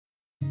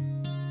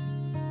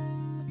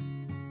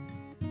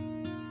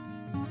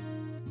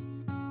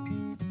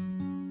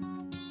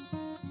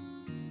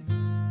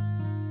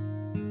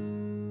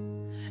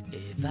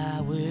If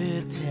I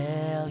would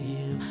tell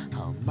you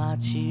how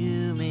much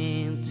you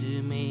mean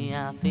to me,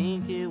 I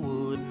think you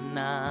wouldn't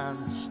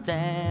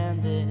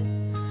understand it.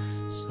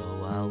 So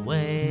I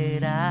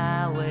wait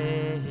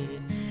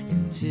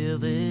until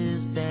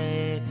this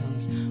day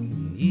comes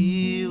when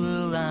you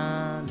will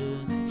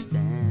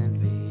understand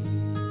me.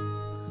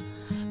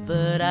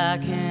 But I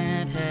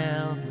can't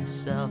help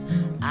myself,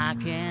 I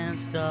can't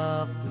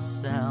stop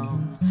myself,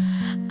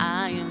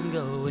 I am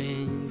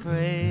going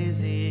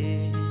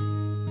crazy.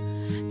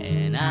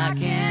 And I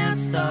can't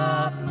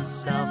stop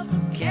myself,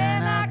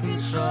 can I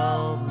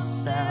control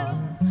myself?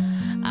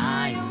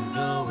 I am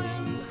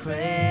going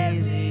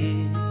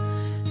crazy.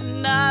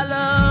 And I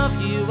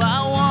love you,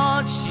 I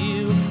want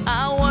you,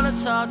 I wanna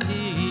talk to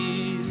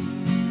you,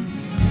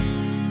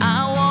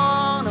 I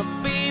wanna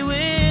be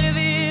with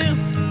you.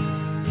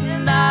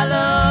 And I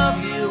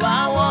love you,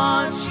 I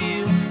want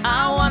you,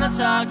 I wanna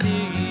talk to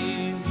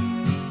you,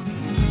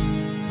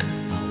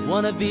 I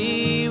wanna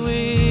be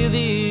with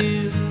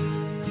you.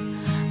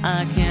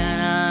 I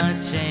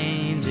cannot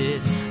change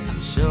it,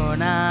 I'm sure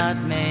not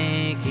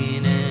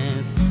making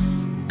it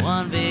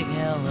one big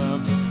hell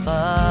of a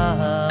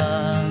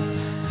fuss.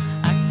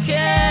 I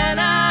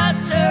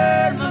cannot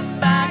turn my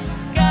back,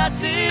 got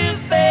to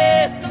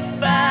face the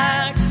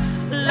fact,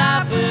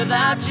 life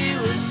without you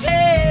is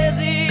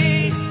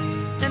hazy.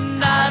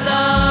 And I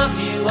love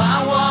you,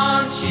 I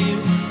want you,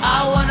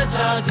 I wanna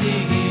talk to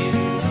you,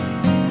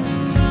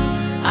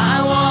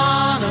 I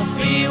wanna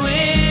be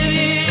with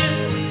you.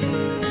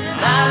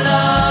 I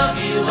love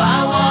you,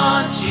 I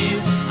want you,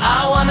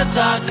 I wanna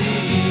talk to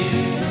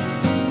you,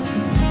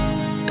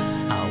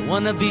 I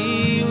wanna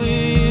be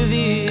with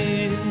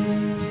you.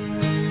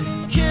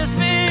 Kiss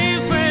me,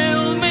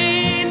 thrill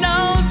me,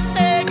 don't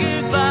say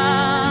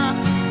goodbye.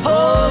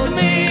 Hold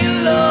me,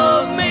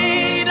 love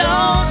me,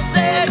 don't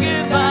say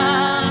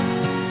goodbye.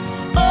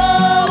 Oh,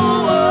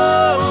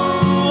 oh,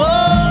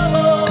 oh,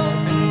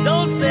 oh,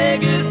 don't say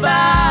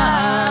goodbye.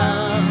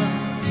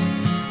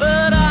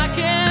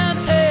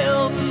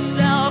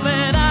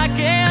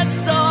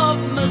 Stop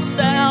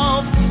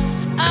myself,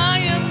 I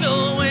am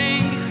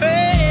going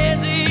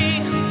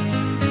crazy.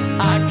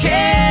 I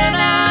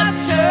cannot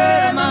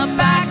turn my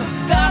back,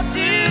 I've got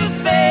to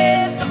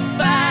face the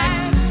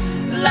fact,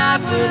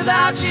 life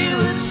without you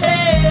is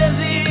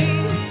hazy.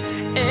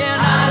 And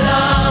I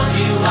love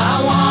you,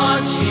 I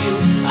want you,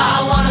 I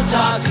wanna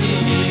talk to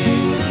you,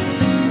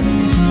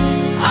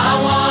 I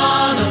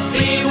wanna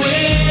be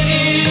with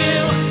you.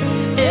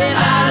 And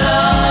I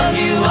love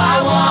you, I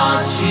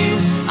want you,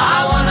 I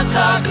wanna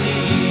talk to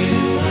you,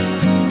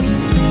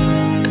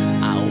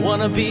 I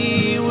wanna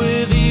be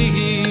with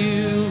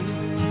you.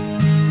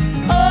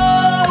 Oh,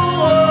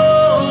 oh,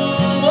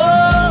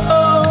 oh,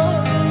 oh.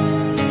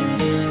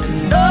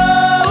 No,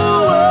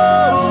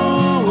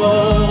 oh,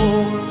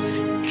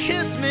 oh.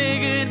 Kiss me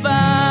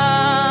goodbye.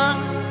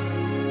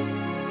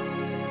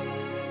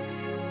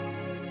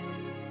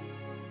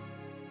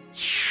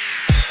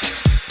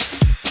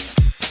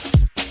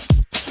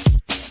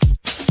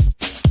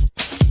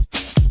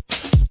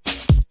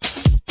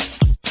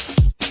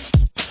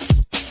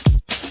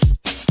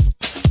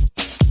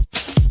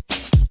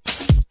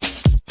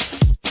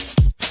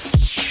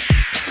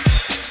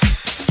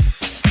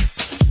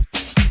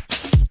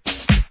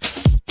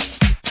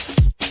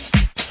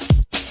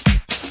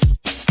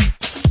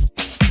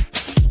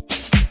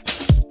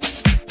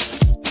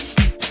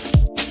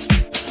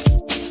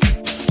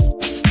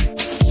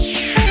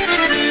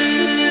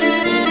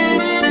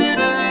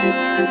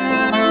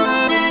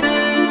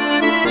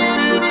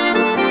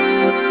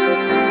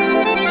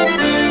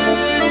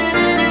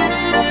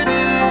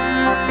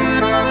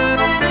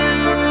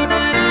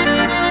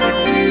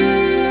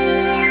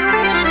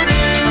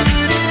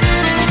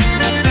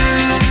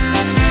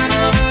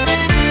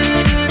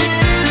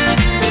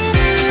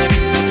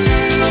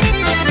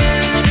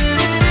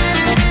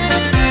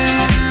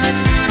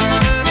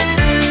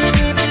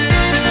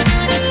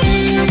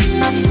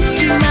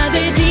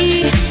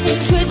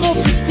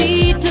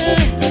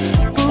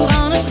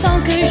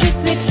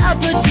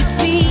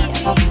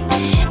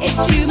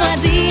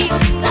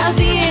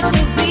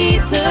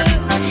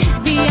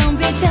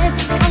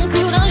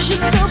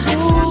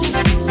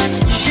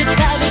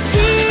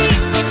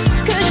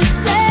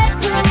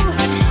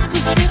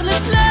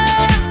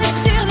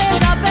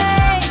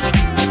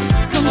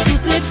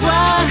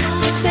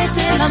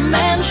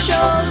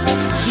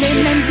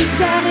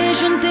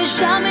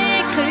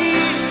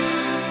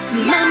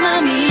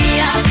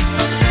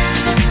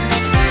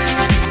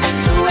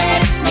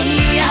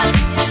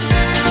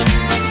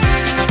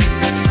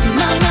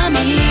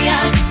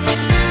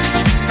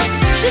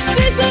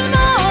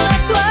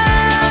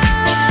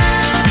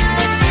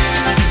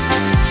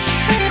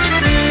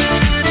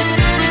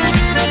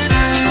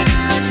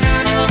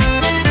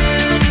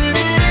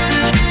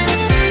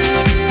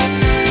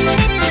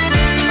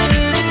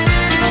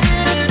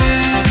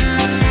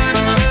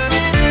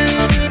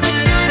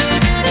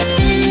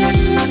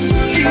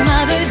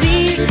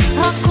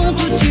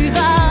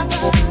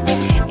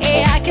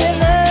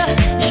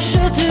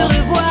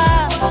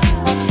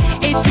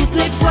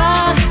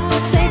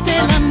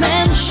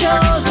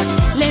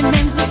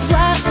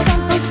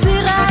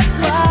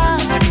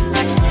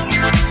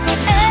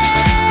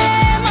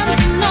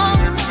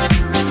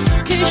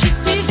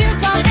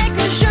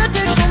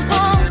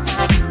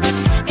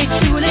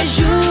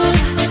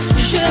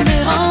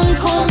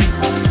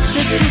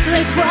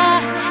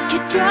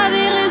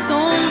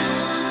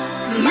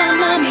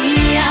 Mamma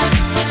mia,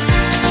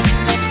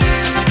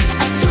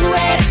 tu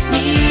eres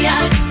mía.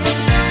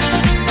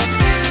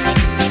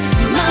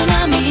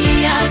 Mamma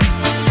mia,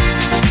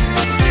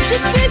 je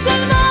suis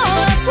seulement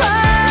à toi.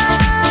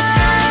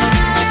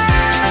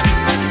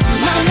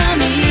 Mamma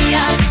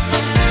mia,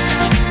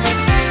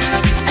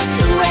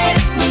 tu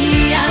eres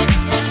mía.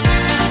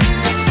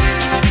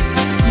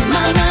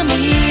 Mamma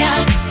mia,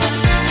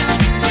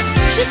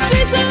 je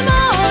suis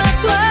seulement à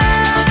toi.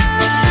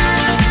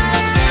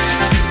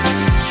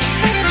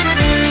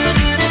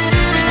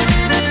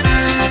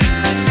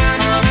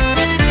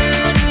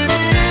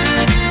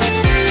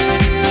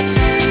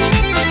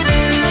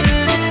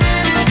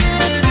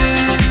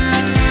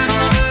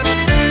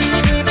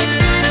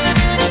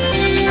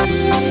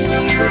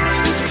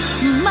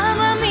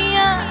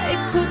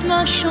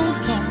 Ma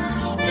chanson,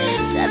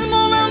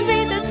 tellement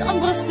l'envie de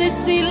t'embrasser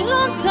si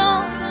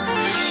longtemps.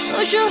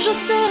 Toujours je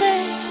serai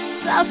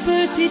ta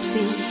petite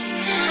fille.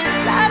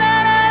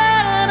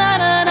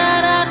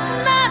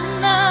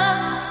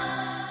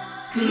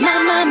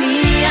 Mamma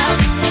mia,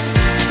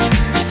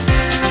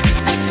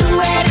 tu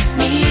eres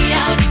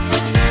mía.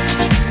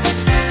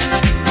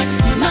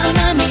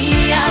 Mamma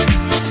mia,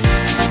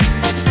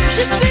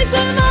 je suis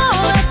seulement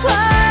à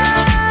toi.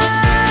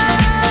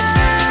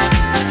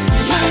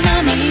 Mamma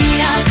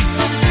mia,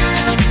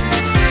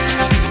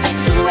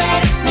 tu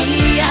eres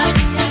mía.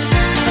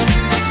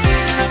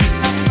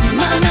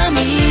 Mamma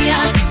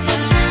mia,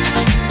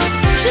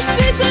 je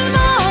suis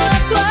seulement à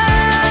toi.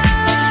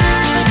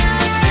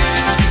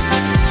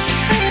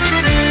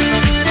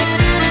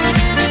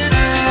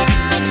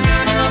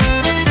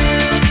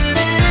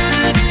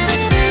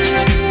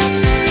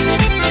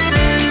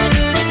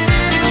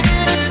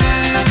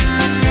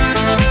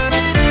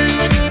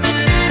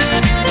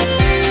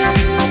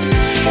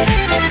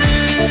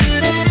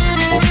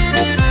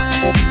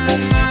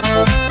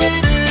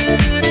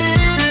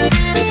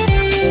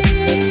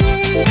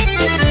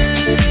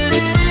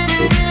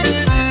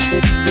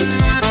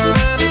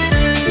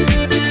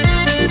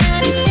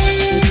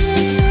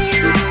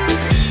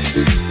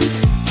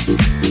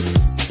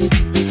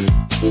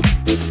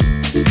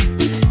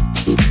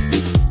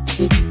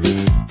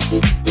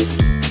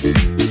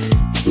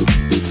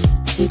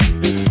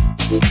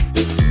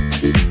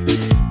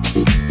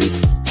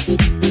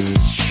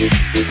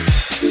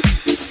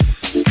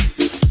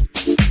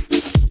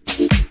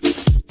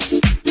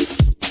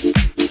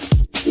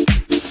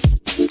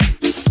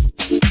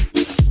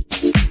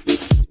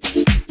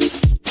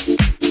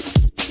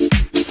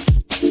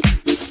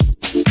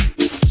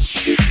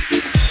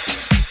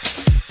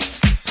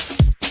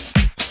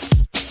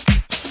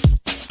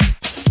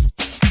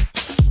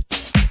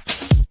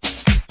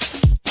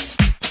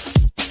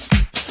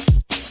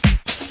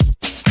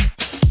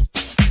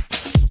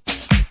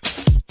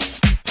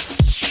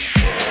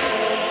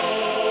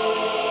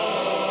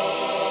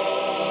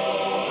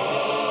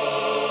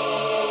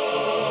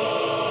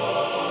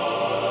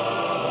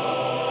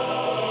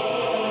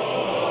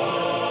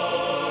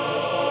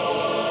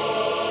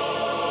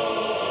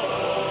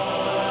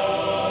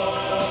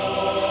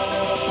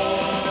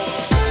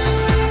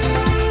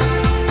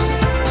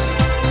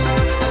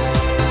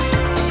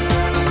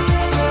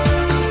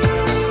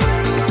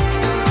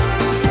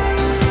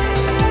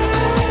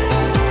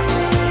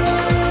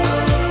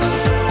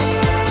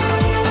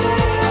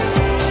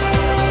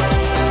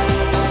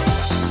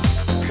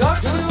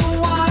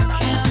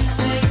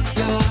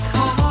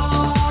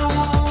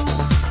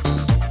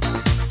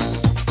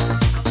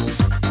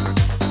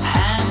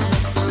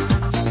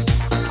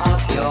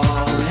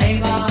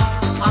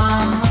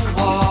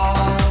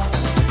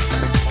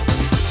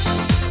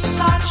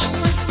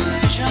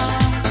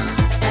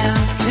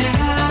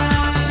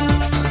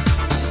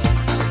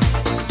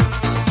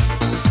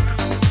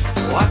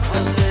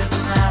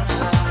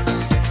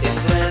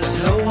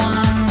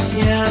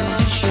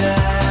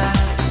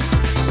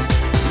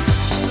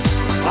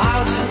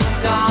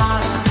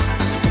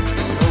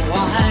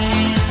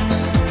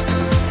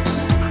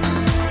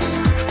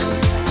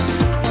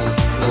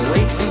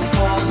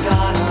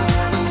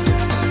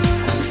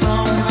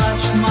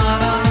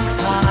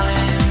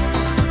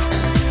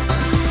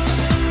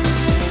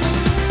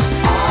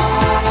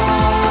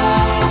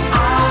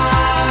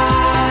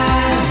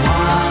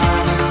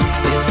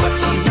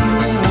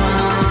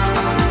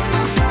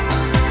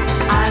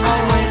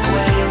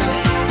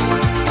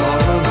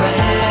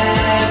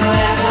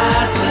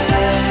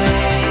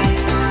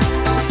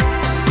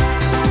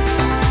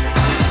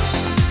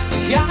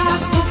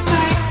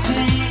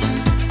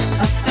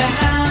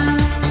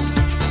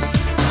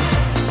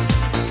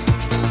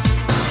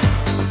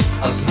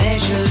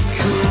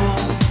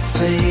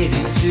 fade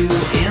into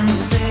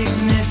insignificance.